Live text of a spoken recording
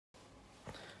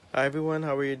Hi everyone,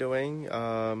 how are you doing?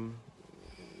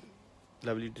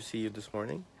 Lovely to see you this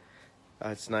morning.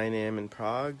 It's 9 a.m. in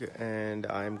Prague, and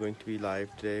I'm going to be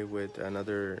live today with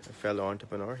another fellow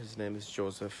entrepreneur. His name is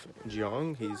Joseph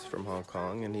Jeong. He's from Hong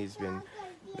Kong, and he's been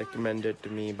recommended to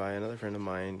me by another friend of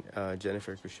mine,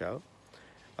 Jennifer Kushel.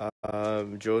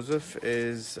 Joseph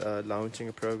is launching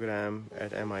a program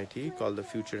at MIT called the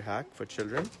Future Hack for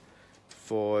Children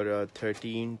for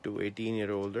 13 to 18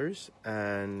 year olders,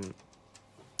 and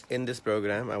in this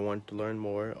program, I want to learn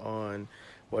more on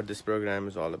what this program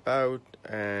is all about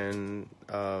and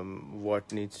what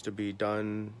needs to be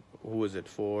done, who is it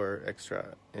for,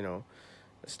 extra,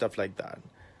 stuff like that.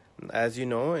 As you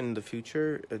know, in the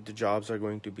future, the jobs are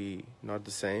going to be not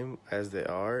the same as they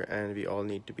are, and we all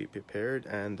need to be prepared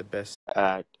and the best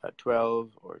at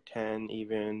 12 or 10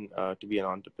 even to be an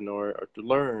entrepreneur or to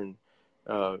learn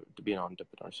to be an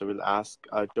entrepreneur. So we'll ask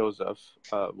Joseph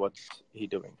what's he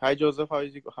doing. Hi, Joseph.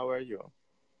 How are you?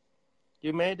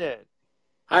 You made it.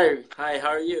 Hi, how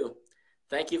are you?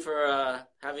 Thank you for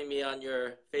having me on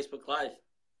your Facebook Live.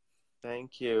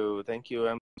 Thank you.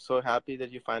 I'm so happy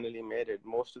that you finally made it.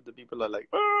 Most of the people are like,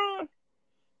 ah!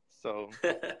 So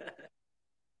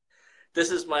This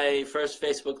is my first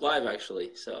Facebook Live,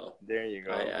 actually, so there you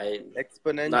go. I'm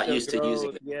not Exponential used to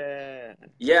using growth. it. Yeah.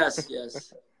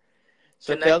 Yes.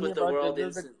 So Connect tell me with the about a world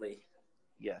little bit. instantly.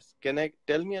 Yes.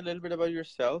 Tell me a little bit about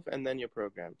yourself and then your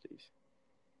program, please.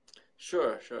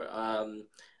 Sure.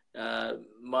 Uh,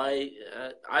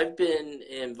 I've been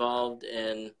involved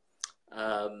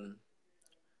um,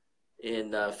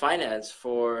 in finance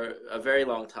for a very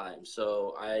long time.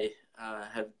 So I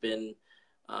have been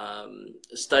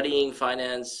studying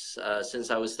finance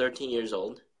since I was 13 years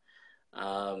old.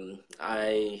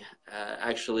 I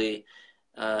actually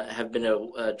have been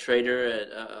a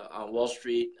trader on Wall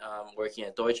Street, working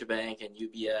at Deutsche Bank and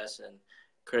UBS and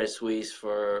Credit Suisse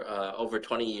for over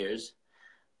 20 years.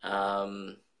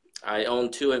 Um, I own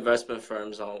two investment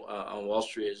firms on Wall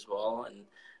Street as well, and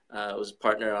was a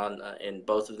partner on in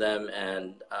both of them.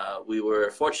 And we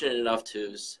were fortunate enough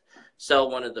to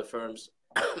sell one of the firms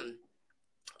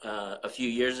a few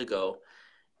years ago,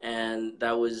 and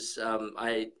that was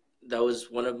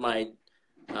one of my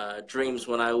dreams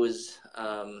when I was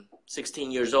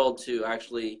 16 years old to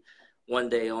actually one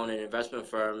day own an investment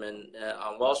firm and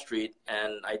on Wall Street,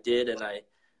 and I did, and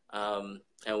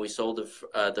we sold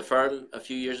the firm a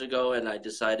few years ago, and I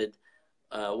decided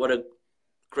what a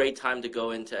great time to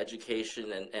go into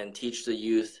education and teach the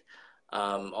youth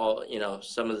all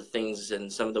some of the things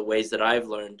and some of the ways that I've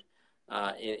learned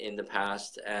in the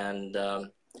past, and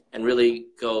really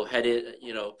go head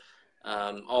in,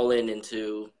 all in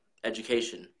into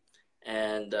education.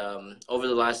 And over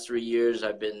the last 3 years,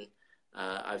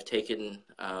 I've taken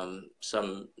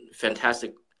some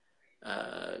fantastic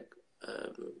uh, uh,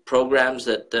 programs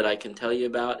that I can tell you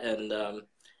about,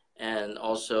 and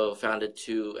also founded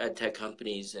two ed tech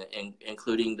companies,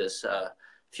 including this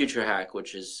Future Hack,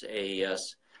 which is a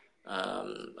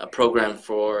program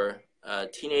for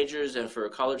teenagers and for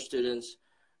college students,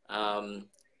 um,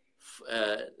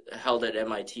 held at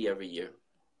MIT every year.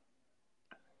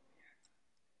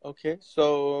 Okay,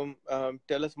 so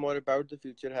tell us more about the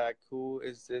Future Hack. Who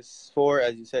is this for?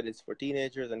 As you said, it's for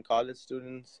teenagers and college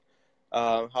students.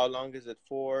 How long is it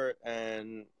for,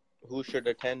 and who should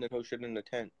attend and who shouldn't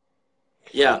attend?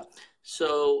 Yeah.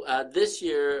 So this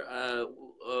year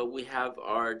we have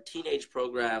our teenage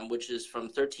program, which is from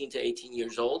 13 to 18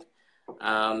 years old,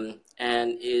 and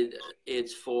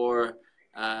it's for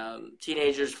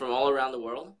teenagers from all around the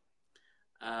world.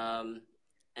 Um,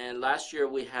 and last year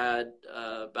we had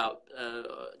about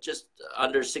just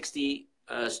under 60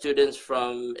 students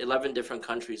from 11 different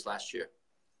countries last year.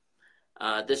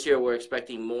 This year we're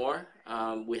expecting more.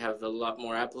 We have a lot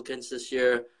more applicants this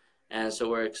year, and so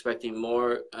we're expecting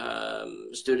more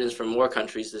students from more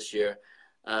countries this year.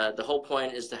 The whole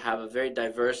point is to have a very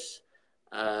diverse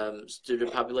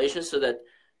student population so that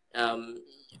um,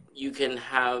 you can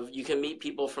meet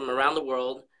people from around the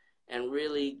world and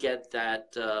really get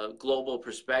that global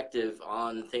perspective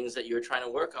on things that you're trying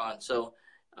to work on. So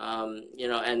and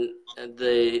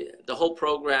the whole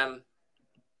program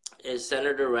is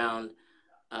centered around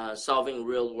solving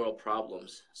real world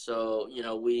problems. So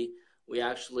we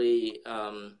actually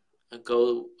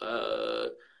go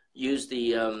use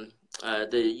the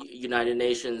United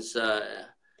Nations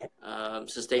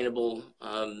Sustainable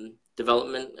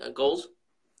Development Goals,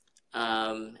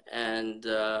 and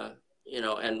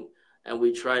and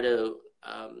we try to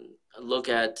look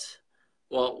at,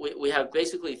 well, we have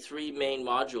basically three main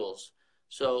modules.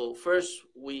 So first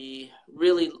we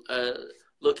really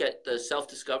look at the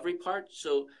self-discovery part.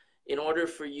 So in order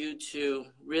for you to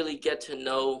really get to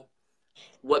know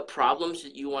what problems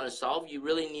that you want to solve, you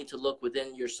really need to look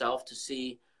within yourself to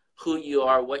see who you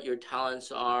are, what your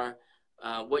talents are,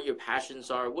 what your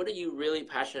passions are, what are you really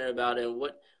passionate about, and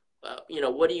what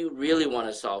what do you really want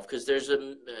to solve? Because there's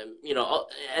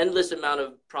endless amount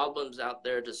of problems out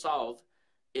there to solve.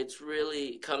 It's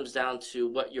really comes down to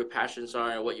what your passions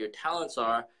are and what your talents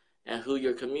are, and who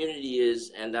your community is,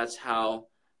 and that's how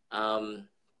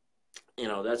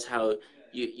that's how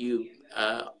you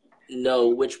know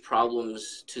which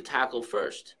problems to tackle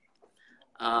first.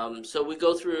 So we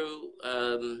go through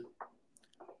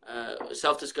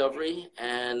self-discovery,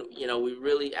 and we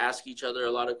really ask each other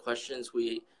a lot of questions.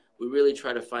 We really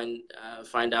try to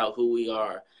find out who we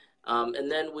are,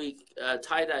 and then we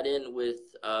tie that in with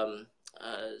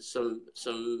some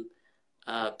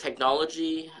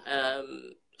technology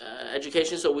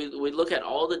education. So we look at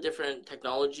all the different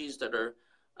technologies that are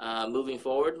moving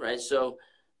forward, right? So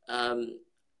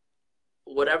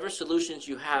whatever solutions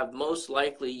you have, most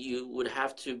likely you would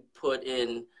have to put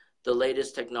in the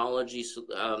latest technology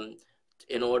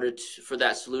in order for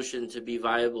that solution to be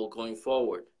viable going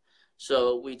forward.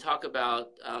 So we talk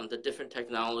about the different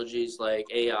technologies like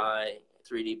AI,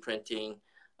 3D printing,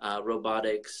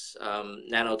 robotics,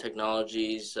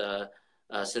 nanotechnologies,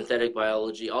 synthetic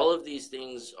biology. All of these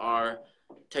things are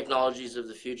technologies of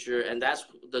the future, and that's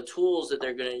the tools that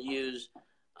they're going to use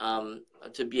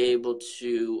to be able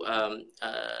to,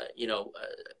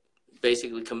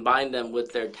 basically combine them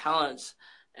with their talents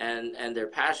and their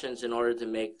passions in order to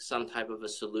make some type of a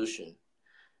solution.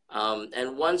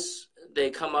 And once they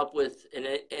come up with an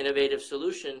innovative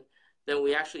solution, then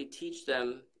we actually teach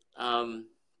them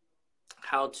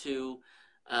how to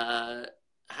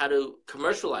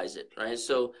commercialize it, right?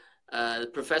 So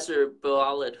Professor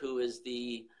Boalet, who is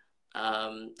the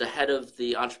head of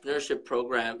the entrepreneurship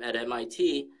program at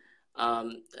MIT,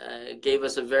 gave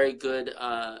us a very good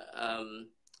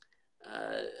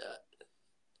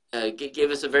gave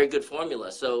us a very good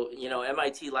formula. So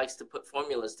MIT likes to put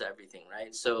formulas to everything,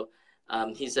 right? So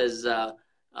he says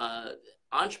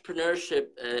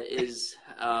entrepreneurship is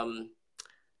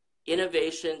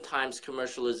innovation times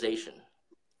commercialization.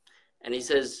 And he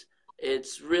says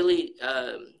it's really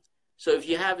so if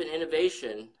you have an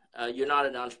innovation, you're not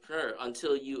an entrepreneur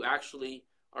until you actually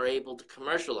are able to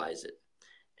commercialize it.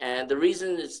 And the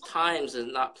reason it's times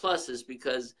and not plus is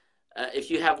because if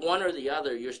you have one or the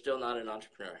other, you're still not an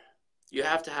entrepreneur. You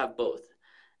have to have both.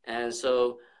 And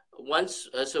so once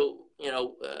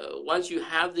you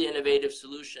have the innovative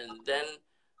solution, then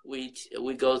we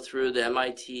go through the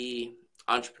MIT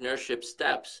entrepreneurship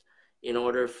steps in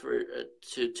order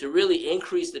to really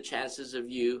increase the chances of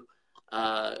you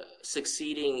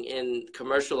succeeding in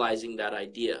commercializing that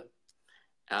idea.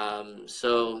 That's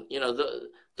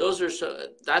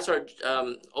our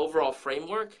overall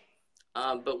framework.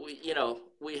 But we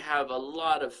have a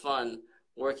lot of fun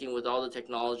working with all the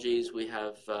technologies. We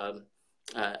have,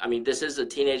 this is a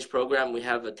teenage program. We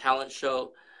have a talent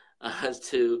show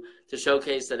to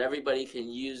showcase that everybody can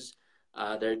use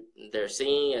their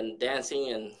singing and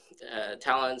dancing and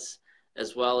talents,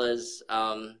 as well as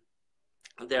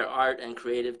their art and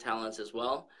creative talents as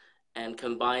well, and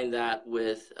combine that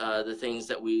with the things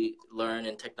that we learn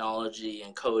in technology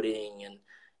and coding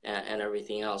and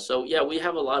everything else. So yeah, we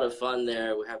have a lot of fun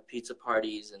there. We have pizza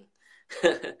parties and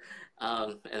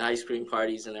and ice cream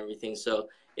parties and everything. So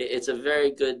it's a very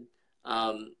good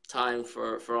time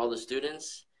for all the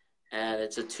students, and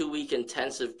it's a 2-week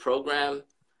intensive program.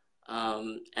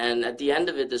 And at the end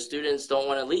of it, the students don't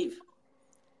want to leave.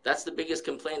 That's the biggest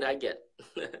complaint I get.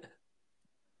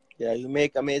 Yeah, you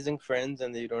make amazing friends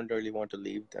and you don't really want to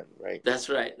leave them, right? That's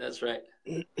right. That's right.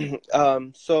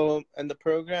 So, and the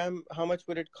program, how much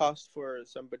would it cost for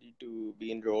somebody to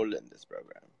be enrolled in this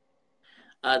program?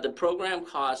 The program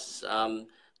costs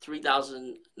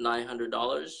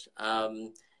 $3,900,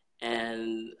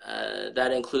 and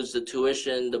that includes the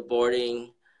tuition, the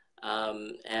boarding,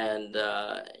 and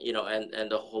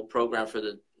the whole program for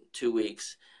the 2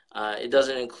 weeks. It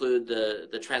doesn't include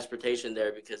the transportation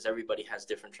there because everybody has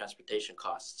different transportation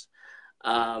costs.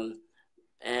 And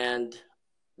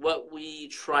what we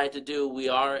try to do, we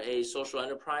are a social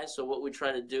enterprise. So what we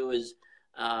try to do is,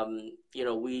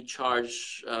 we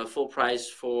charge full price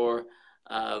for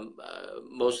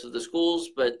most of the schools,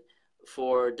 but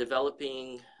for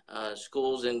developing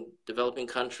schools in developing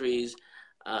countries,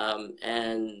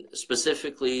 and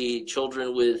specifically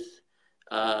children with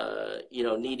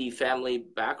needy family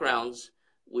backgrounds,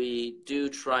 we do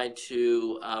try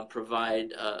to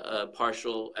provide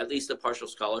at least a partial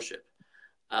scholarship.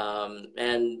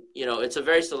 And it's a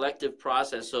very selective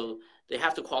process. So they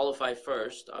have to qualify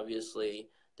first, obviously.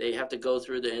 They have to go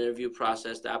through the interview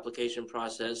process, the application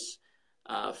process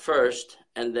first,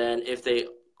 and then if they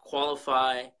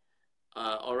qualify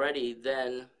already,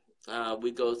 then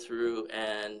we go through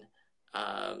and,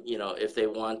 if they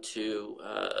want to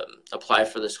apply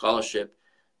for the scholarship,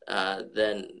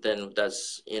 then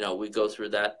that's, we go through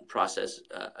that process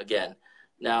again.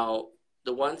 Now,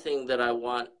 the one thing that I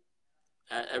want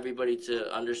everybody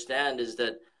to understand is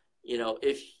that,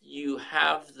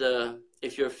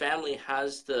 if your family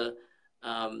has the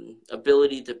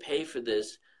ability to pay for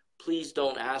this, please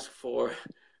don't ask for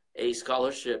a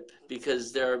scholarship,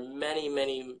 because there are many,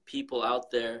 many people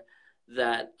out there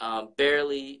that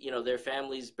barely, their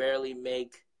families barely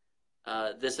make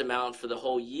this amount for the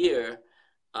whole year.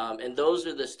 And those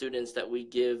are the students that we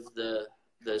give the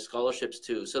scholarships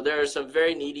to. So there are some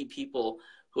very needy people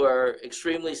who are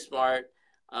extremely smart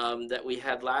that we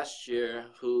had last year,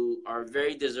 who are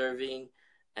very deserving,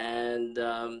 and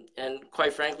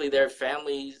quite frankly, their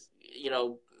families,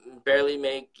 barely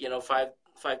make,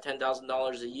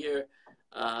 $10,000 a year,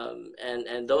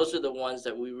 and those are the ones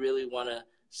that we really want to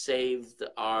save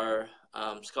our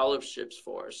scholarships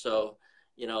for. So,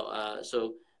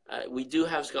 we do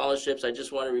have scholarships. I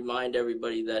just want to remind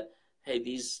everybody that, hey,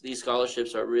 these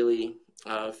scholarships are really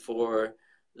for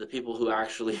the people who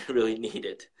actually really need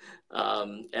it.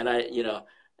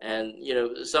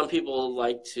 Some people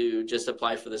like to just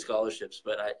apply for the scholarships,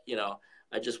 but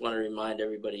I just want to remind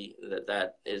everybody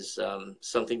that is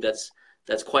something that's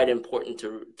quite important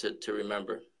to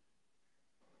remember.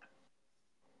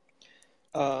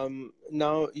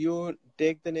 Now you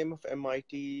take the name of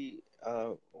MIT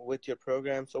with your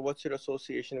program. So what's your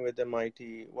association with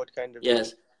MIT? What kind of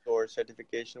Yes. or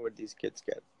certification would these kids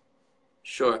get?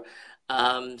 Sure.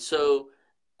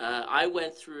 I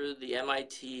went through the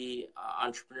MIT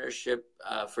Entrepreneurship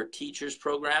for Teachers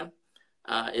program.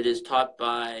 It is taught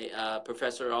by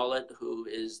Professor Aulet, who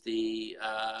is the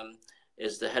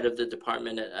head of the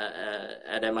department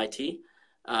at MIT,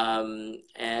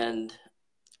 and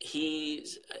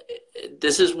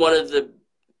this is one of the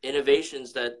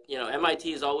innovations that,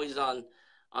 MIT is always on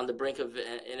the brink of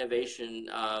innovation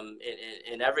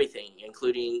in everything,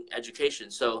 including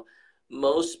education. So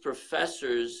most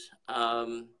professors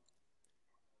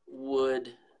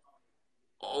would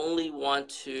only want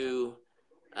to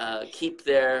keep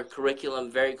their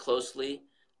curriculum very closely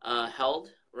held,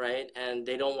 right? And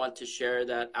they don't want to share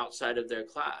that outside of their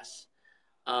class.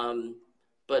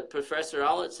 But Professor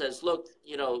Aulet says, look,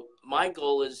 my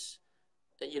goal is,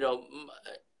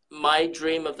 my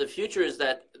dream of the future is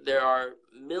that there are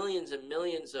millions and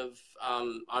millions of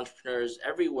entrepreneurs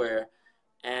everywhere.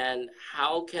 And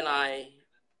how can I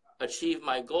achieve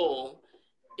my goal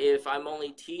if I'm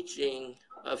only teaching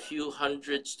a few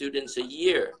hundred students a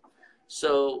year?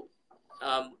 So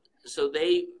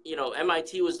they,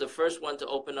 MIT was the first one to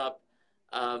open up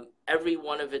every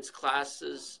one of its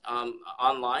classes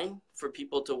online for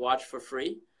people to watch for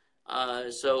free.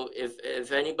 So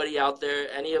if anybody out there,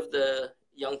 any of the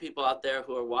young people out there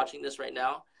who are watching this right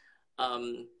now,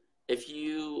 if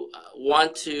you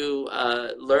want to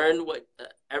learn what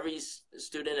every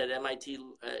student at MIT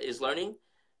is learning,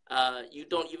 you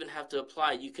don't even have to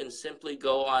apply. You can simply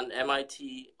go on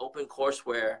MIT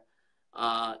OpenCourseWare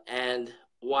and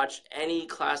watch any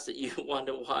class that you want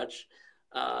to watch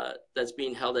that's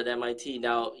being held at MIT.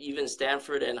 Now, even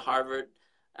Stanford and Harvard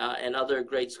and other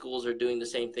great schools are doing the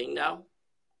same thing now.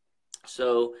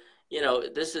 So,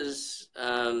 this is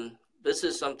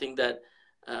something that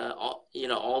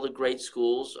all the great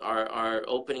schools are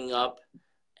opening up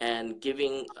and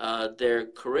giving their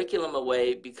curriculum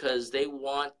away, because they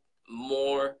want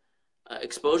more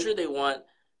exposure. They want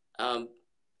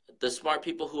the smart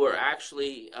people who are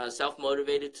actually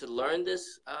self-motivated to learn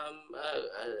this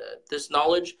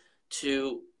knowledge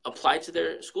to apply to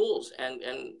their schools and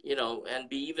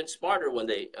be even smarter when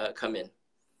they come in.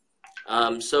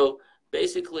 So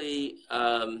basically,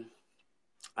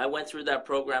 I went through that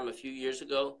program a few years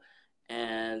ago,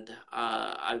 and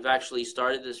I've actually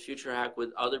started this Future Hack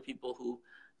with other people who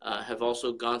have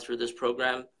also gone through this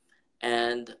program.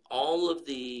 And all of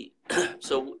the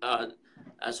so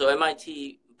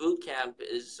MIT Bootcamp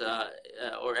is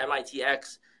or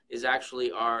MITx is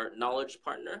actually our knowledge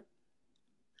partner,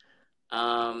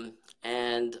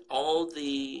 and all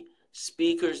the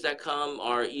speakers that come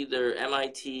are either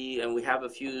MIT, and we have a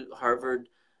few Harvard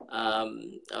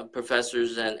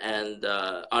professors and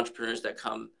entrepreneurs that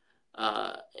come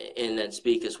in and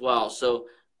speak as well. So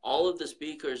all of the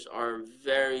speakers are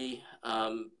very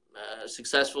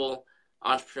successful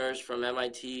entrepreneurs from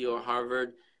MIT or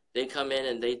Harvard. They come in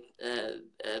and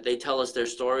they tell us their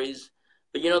stories.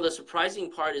 But, you know, the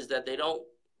surprising part is that they don't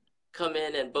come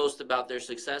in and boast about their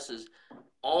successes.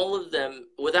 All of them,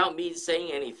 without me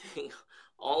saying anything,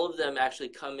 all of them actually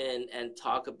come in and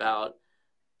talk about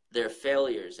their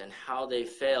failures and how they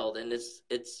failed. And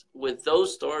it's with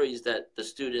those stories that the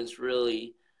students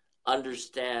really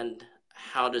understand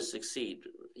how to succeed.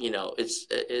 You know,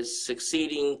 it's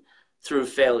succeeding through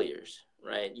failures,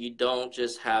 right? You don't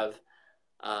just have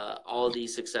all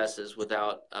these successes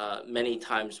without many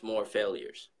times more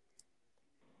failures.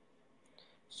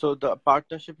 So the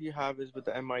partnership you have is with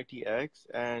the MITx,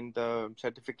 and the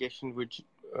certification which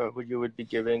you would be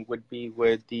giving would be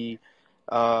with the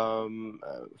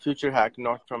Future Hack,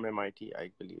 not from MIT,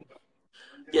 I believe.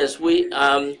 Yes, we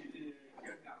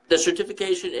the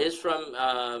certification is from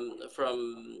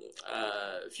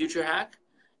Future Hack,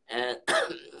 and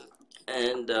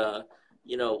and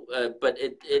you know, but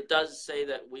it does say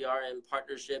that we are in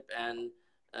partnership, and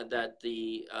that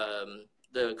the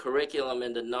curriculum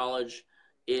and the knowledge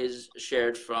is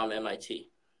shared from MIT.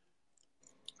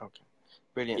 Okay,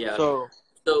 brilliant. Yeah. So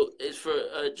So it's for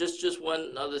just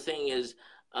one other thing is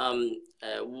um,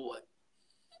 uh,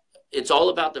 it's all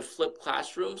about the flipped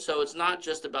classroom. So it's not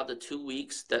just about the 2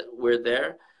 weeks that we're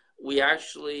there. We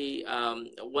actually,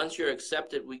 once you're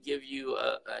accepted, we give you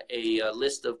a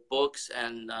list of books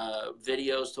and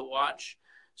videos to watch.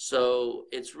 So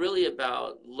it's really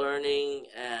about learning,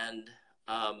 and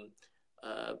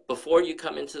before you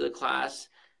come into the class,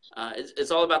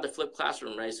 it's all about the flipped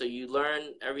classroom, right? So you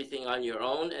learn everything on your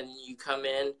own, and you come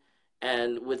in,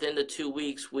 and within the 2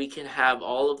 weeks, we can have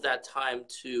all of that time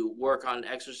to work on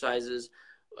exercises,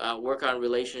 work on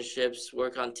relationships,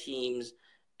 work on teams,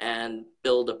 and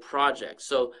build a project.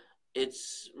 So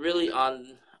it's really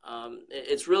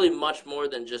it's really much more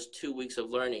than just 2 weeks of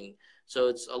learning. So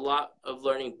it's a lot of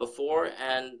learning before,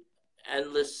 and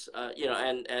endless,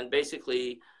 and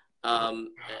basically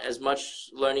as much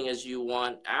learning as you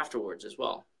want afterwards as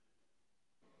well.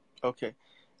 okay.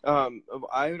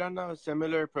 I run a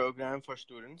similar program for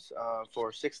students,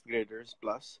 for sixth graders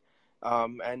plus.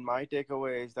 And my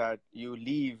takeaway is that you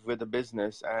leave with a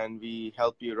business and we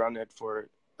help you run it for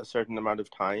a certain amount of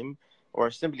time, or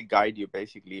simply guide you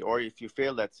basically. Or if you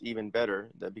fail, that's even better,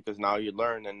 that because now you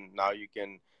learn and now you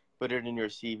can put it in your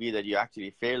CV that you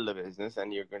actually failed the business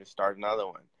and you're going to start another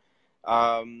one.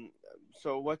 Um,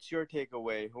 so what's your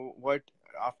takeaway? What,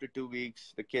 after 2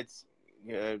 weeks, the kids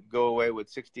go away with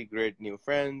 60 great new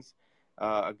friends,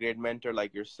 a great mentor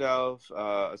like yourself,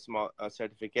 a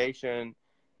certification.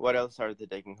 What else are they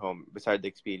taking home beside the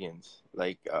experience?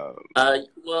 Like,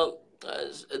 Well,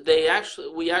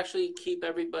 we actually keep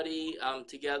everybody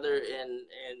together in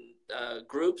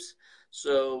groups,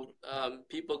 so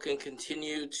people can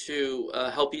continue to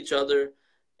help each other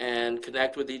and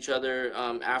connect with each other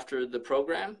after the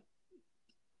program.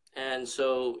 And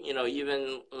so, you know,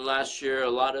 even last year, a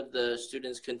lot of the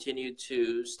students continued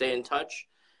to stay in touch,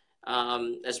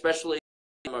 especially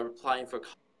applying for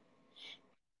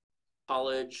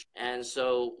college. And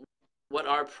so what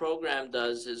our program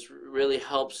does is really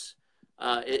helps.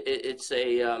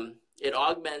 It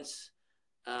augments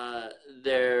uh,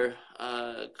 their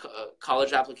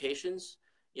college applications.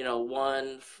 You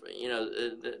know,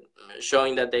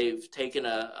 showing that they've taken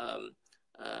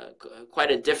quite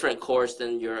a different course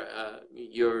than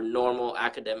your normal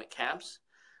academic camps.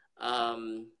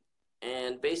 Um,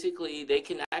 and basically, they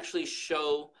can actually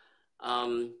show.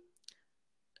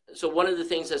 So one of the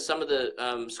things that some of the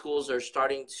schools are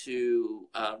starting to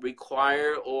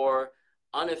require, or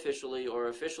unofficially or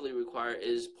officially require,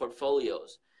 is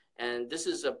portfolios. And this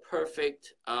is a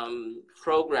perfect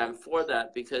program for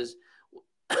that, because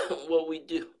what we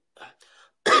do,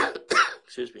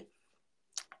 excuse me,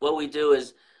 what we do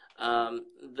is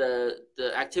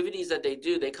the activities that they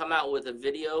do, they come out with a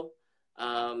video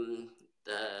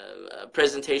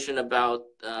presentation about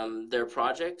their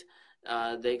project.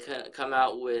 They come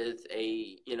out with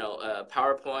a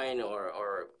PowerPoint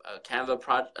or a Canva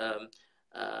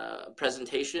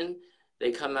presentation.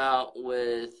 They come out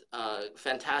with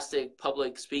fantastic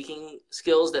public speaking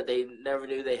skills that they never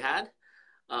knew they had.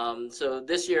 So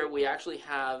this year we actually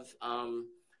have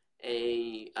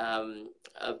a, um,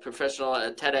 a professional,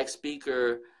 a TEDx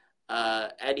speaker,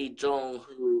 Eddie Jeong,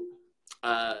 who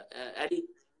Eddie,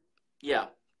 yeah,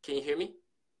 can you hear me?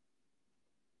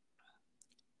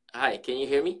 Hi, can you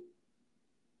hear me?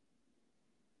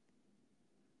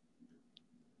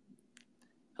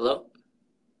 Hello?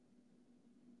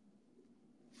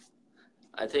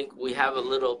 I think we have a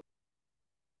little.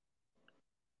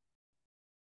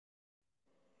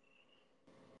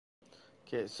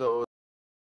 okay, so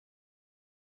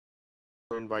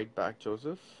invite back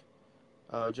Joseph.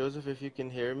 Joseph, if you can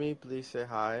hear me, please say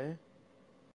hi.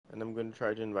 And I'm going to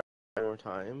try to invite one more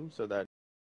time so that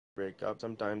break up.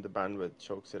 Sometimes the bandwidth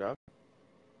chokes it up.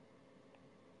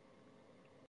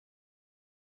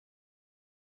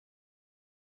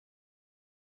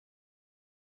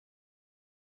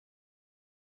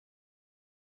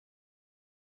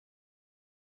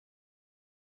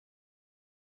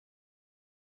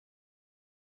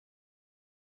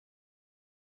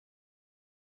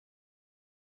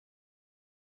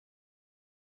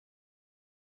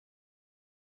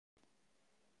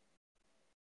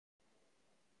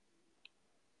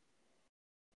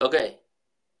 Okay,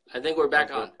 I think we're Now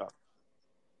back on. broke up.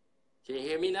 Can you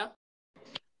hear me now?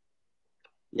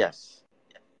 Yes.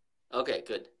 Okay,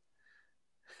 good.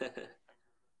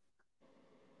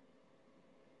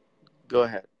 Go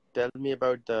ahead. Tell me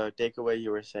about the takeaway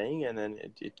you were saying, and then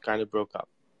it kind of broke up.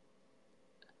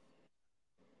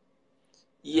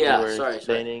 You Yeah, were sorry.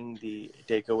 explaining the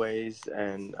takeaways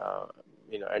and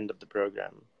end of the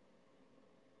program.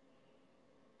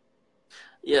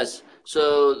 Yes.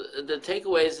 So the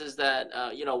takeaways is that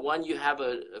one, you have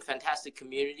a fantastic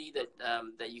community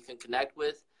that you can connect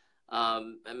with,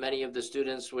 and many of the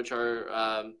students which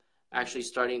are actually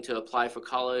starting to apply for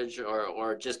college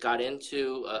or just got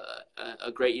into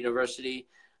a great university,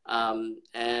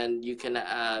 and you can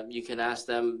ask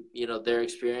them their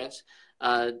experience.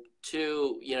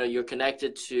 Two, you're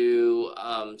connected to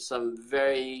some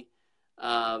very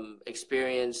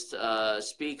experienced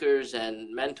speakers and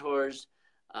mentors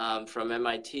from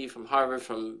MIT, from Harvard,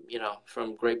 from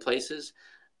great places.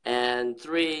 And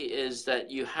three is that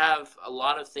you have a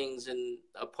lot of things in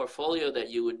a portfolio that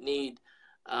you would need,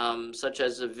 such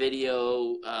as a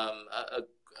video, a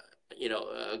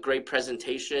great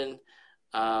presentation,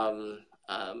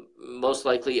 most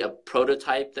likely a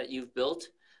prototype that you've built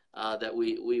that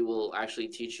we will actually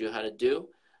teach you how to do.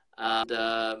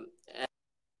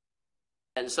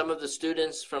 And some of the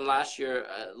students from last year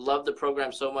loved the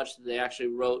program so much that they actually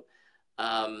wrote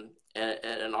an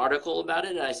article about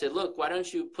it. And I said, look, why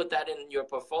don't you put that in your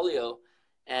portfolio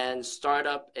and start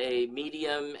up a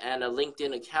Medium and a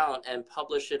LinkedIn account and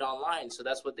publish it online? So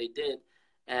that's what they did.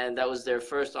 And that was their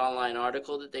first online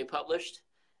article that they published,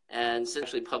 and since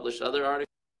actually published other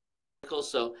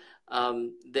articles. So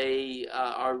they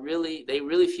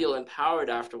really feel empowered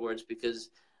afterwards, because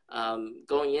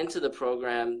going into the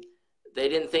program, they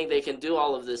didn't think they can do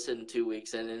all of this in 2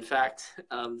 weeks. And in fact,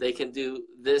 they can do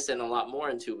this and a lot more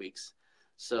in 2 weeks.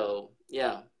 So,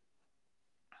 yeah.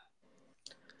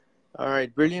 All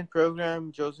right, brilliant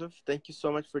program, Joseph. Thank you so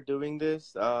much for doing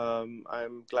this.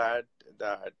 I'm glad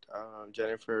that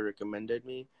Jennifer recommended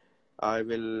me. I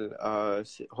will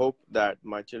hope that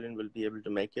my children will be able to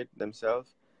make it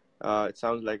themselves. It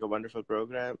sounds like a wonderful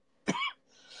program.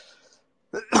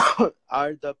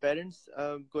 Are the parents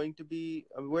going to be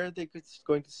where are they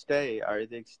going to stay? Are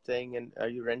they staying in? Are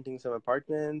you renting some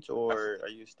apartments, or are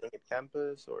you staying at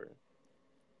campus, or?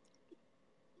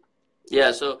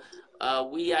 Yeah, so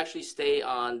we actually stay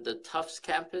on the Tufts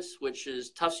campus, which is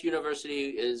Tufts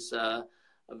University is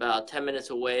about 10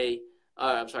 minutes away.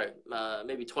 I'm sorry,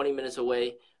 maybe 20 minutes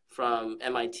away from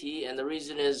MIT. And the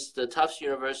reason is the Tufts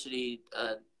University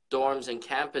dorms and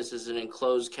campus is an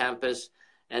enclosed campus,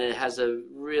 and it has a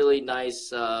really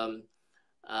nice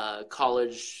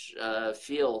college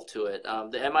feel to it.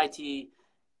 The MIT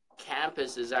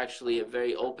campus is actually a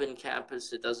very open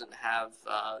campus. It doesn't have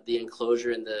the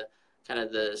enclosure and the kind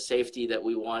of the safety that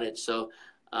we wanted. So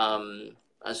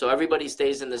everybody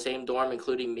stays in the same dorm,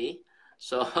 including me.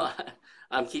 So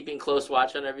I'm keeping close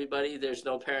watch on everybody. There's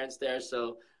no parents there,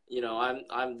 so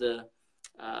I'm the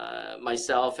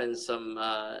myself and some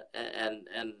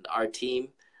and our team.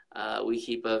 We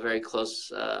keep a very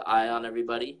close eye on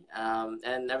everybody,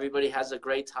 and everybody has a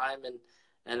great time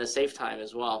and a safe time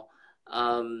as well.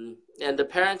 And the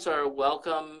parents are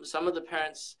welcome. Some of the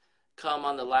parents come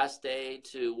on the last day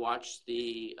to watch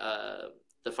the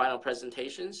final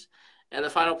presentations, and the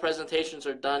final presentations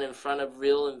are done in front of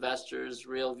real investors,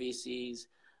 real VCs,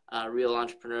 real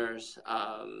entrepreneurs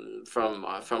from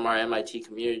our MIT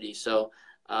community. So,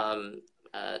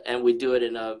 and we do it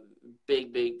in a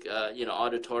big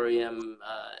auditorium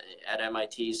at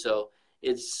MIT. So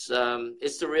it's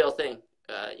the real thing.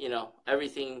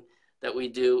 Everything that we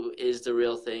do is the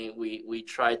real thing. We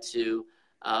try to,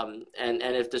 and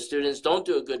if the students don't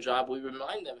do a good job, we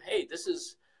remind them, hey, this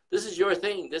is your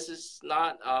thing. This is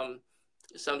not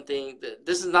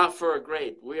this is not for a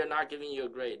grade. We are not giving you a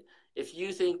grade. If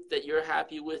you think that you're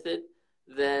happy with it,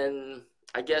 then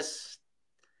I guess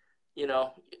you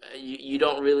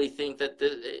don't really think that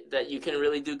that you can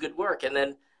really do good work, and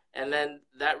then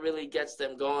that really gets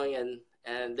them going,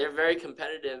 and they're very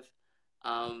competitive.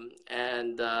 And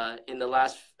in the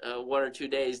last 1 or 2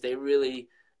 days, they really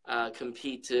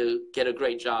compete to get a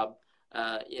great job,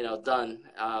 done.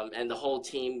 And the whole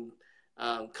team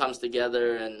comes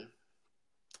together, and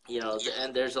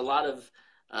and there's a lot of,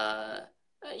 uh,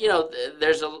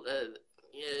 there's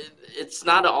it's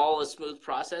not all a smooth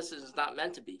process. It's not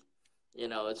meant to be.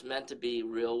 It's meant to be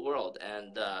real world,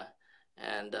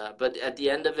 but at the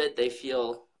end of it, they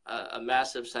feel a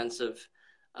massive sense of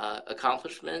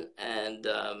accomplishment, and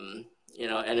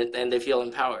they feel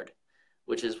empowered,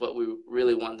 which is what we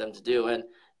really want them to do,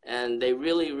 and they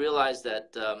really realize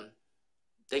that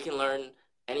they can learn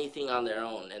anything on their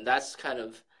own, and that's kind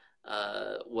of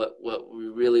what we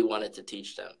really wanted to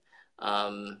teach them.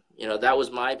 That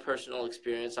was my personal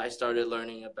experience. I started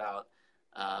learning about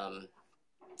um,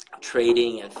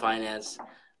 trading and finance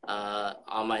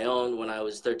on my own when I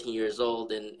was 13 years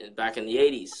old, back in the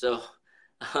 80s. So,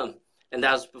 and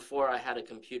that was before I had a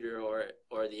computer or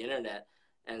the internet.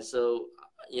 And so,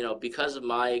 because of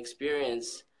my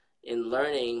experience in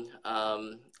learning,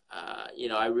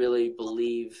 I really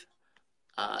believe.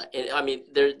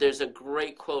 There's a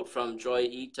great quote from Joy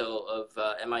Ito of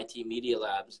MIT Media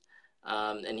Labs,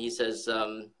 and he says,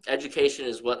 "Education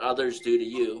is what others do to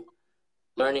you.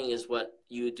 Learning is what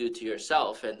you do to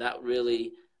yourself." And that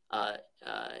really, uh,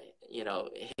 uh,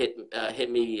 hit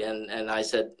me. And I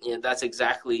said, that's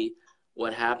exactly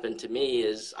what happened to me.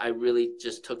 Is I really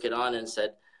just took it on and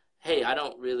said, "Hey, I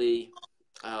don't really,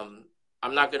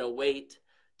 I'm not going to wait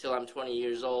till I'm 20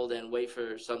 years old and wait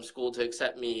for some school to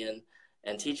accept me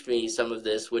and teach me some of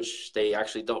this, which they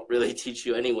actually don't really teach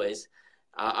you anyways.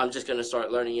 I'm just going to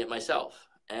start learning it myself."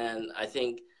 And I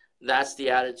think that's the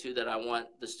attitude that I want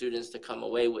the students to come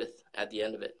away with at the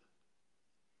end of it.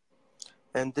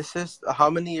 And this is, how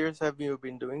many years have you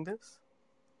been doing this?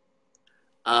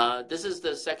 This is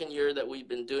the second year that we've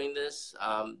been doing this.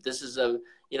 This is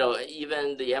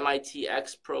even the MIT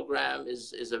X program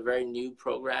is a very new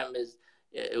program.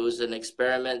 It was an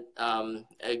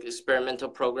experimental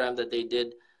program that they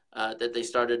did, that they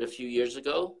started a few years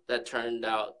ago, that turned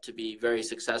out to be very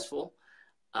successful.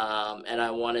 And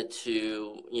I wanted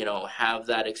to, have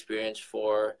that experience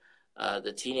for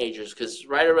the teenagers, because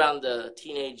right around the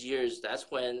teenage years, that's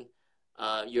when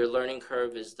your learning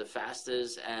curve is the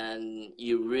fastest, and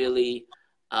you really,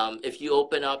 if you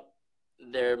open up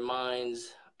their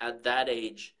minds at that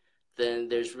age, then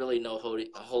there's really no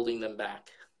holding them back.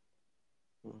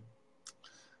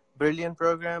 Brilliant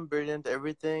program, brilliant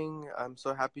everything. I'm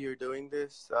so happy you're doing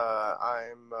this.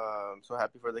 I'm so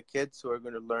happy for the kids who are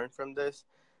going to learn from this.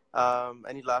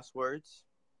 Any last words?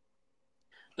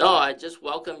 No, I just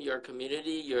welcome your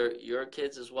community, your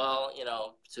kids as well,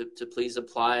 to please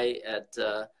apply at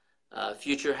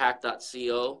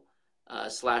futurehack.co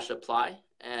 /apply.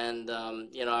 And,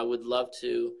 I would love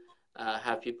to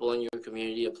have people in your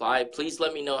community apply. Please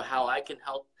let me know how I can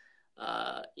help,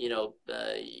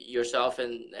 yourself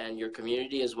and your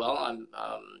community as well.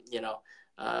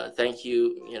 Thank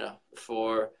you,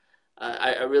 for,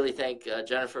 I really thank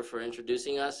Jennifer for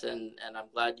introducing us, and I'm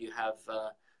glad you have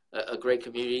a great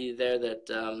community there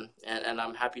and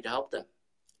I'm happy to help them.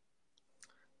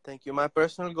 Thank you. My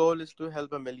personal goal is to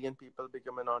help 1 million people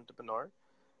become an entrepreneur.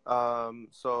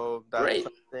 So that's Great.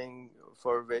 something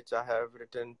for which I have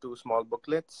written 2 small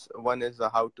booklets. One is the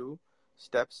how-to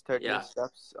steps, 13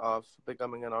 steps of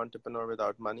becoming an entrepreneur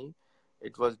without money.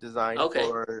 It was designed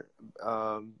for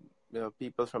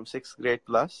people from 6th grade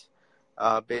plus,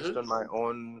 based on my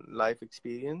own life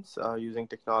experience using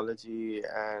technology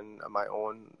and my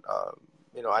own.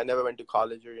 I never went to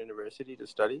college or university to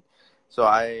study, so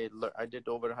I did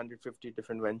over 150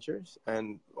 different ventures,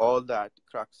 and all that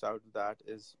crux out of that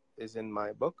is in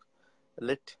my book.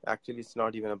 Lit, actually, it's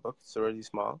not even a book; it's really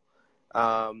small.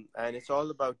 And it's all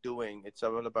about doing. It's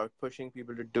all about pushing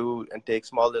people to do and take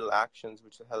small little actions,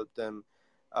 which will help them.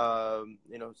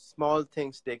 Small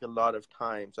things take a lot of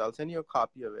time. So I'll send you a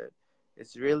copy of it.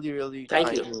 It's really, really Thank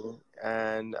tiny. you.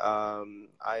 And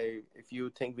if you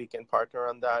think we can partner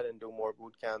on that and do more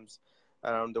boot camps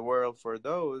around the world for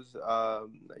those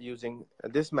using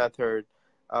this method,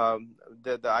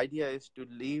 the idea is to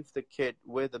leave the kid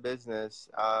with a business.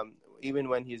 Even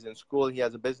when he's in school, he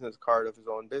has a business card of his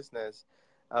own business,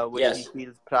 which he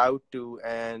feels proud to,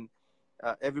 and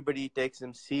everybody takes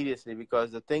him seriously,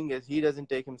 because the thing is, he doesn't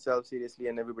take himself seriously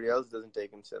and everybody else doesn't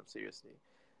take himself seriously.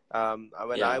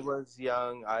 When I was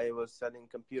young, I was selling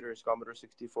computers, Commodore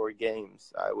 64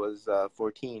 games. I was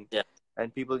 14.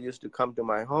 And people used to come to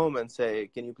my home and say,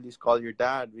 "Can you please call your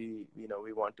dad? We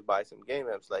want to buy some game."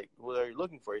 I was like, "Who are you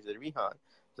looking for?" He said, "Rehan." I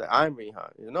was like, "I'm Rehan."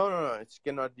 He said, No, it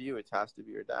cannot be you. It has to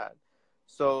be your dad."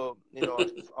 So,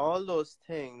 all those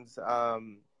things,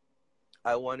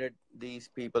 I wanted these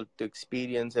people to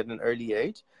experience at an early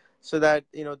age so that,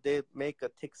 they make a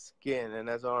thick skin. And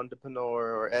as an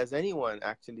entrepreneur, or as anyone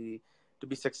actually, to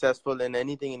be successful in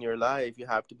anything in your life, you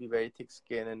have to be very thick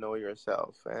skin and know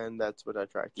yourself. And that's what I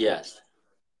try to do. Yes.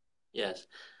 Yes.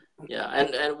 Yeah,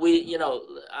 and we,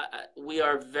 we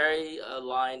are very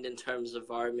aligned in terms of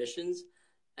our missions,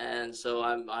 and so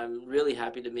I'm really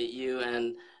happy to meet you.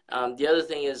 And the other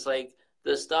thing is, like,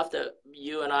 the stuff that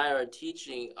you and I are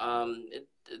teaching,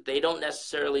 they don't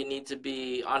necessarily need to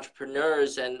be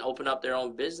entrepreneurs and open up their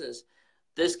own business.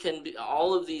 This can be,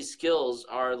 all of these skills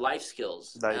are life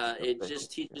skills. Life skills, It just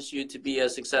basically. teaches you to be a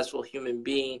successful human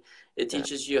being. It Yeah.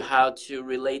 teaches you how to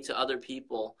relate to other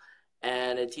people,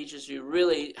 and it teaches you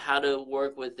really how to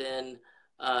work within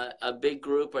a big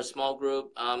group or small group.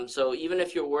 So even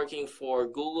if you're working for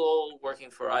Google,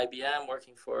 working for IBM,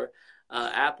 working for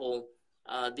Apple,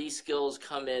 these skills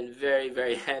come in very,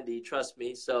 very handy. Trust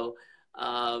me. So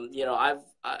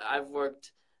I've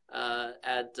worked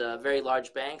at very large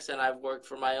banks, and I've worked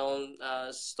for my own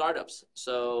startups.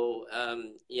 So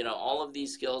all of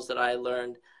these skills that I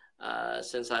learned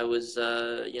since I was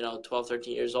 12,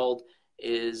 13 years old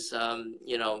is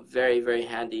very, very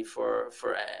handy for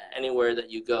anywhere that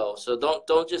you go. So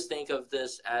don't just think of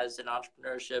this as an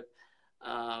entrepreneurship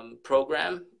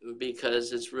program,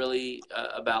 because it's really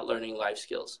about learning life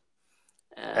skills.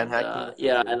 And And hacking the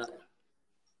yeah, future. and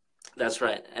that's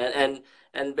right.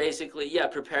 And basically, yeah,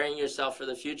 preparing yourself for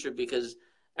the future, because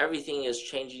everything is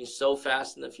changing so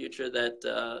fast in the future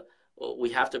that we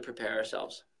have to prepare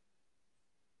ourselves.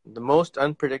 The most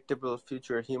unpredictable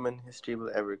future human history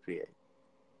will ever create.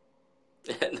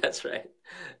 That's right.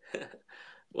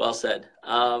 Well said.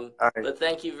 All right. But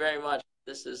thank you very much.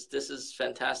 This is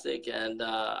fantastic, and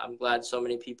I'm glad so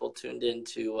many people tuned in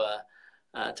to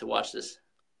watch this.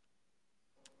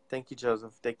 Thank you,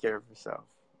 Joseph. Take care of yourself.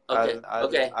 Okay.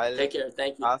 Okay. I'll Take care.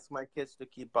 Thank you. ask my kids to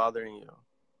keep bothering you.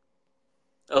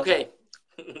 Okay.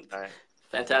 All right.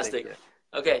 Take Fantastic. care.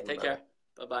 Okay. Take Bye. care.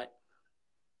 Bye bye.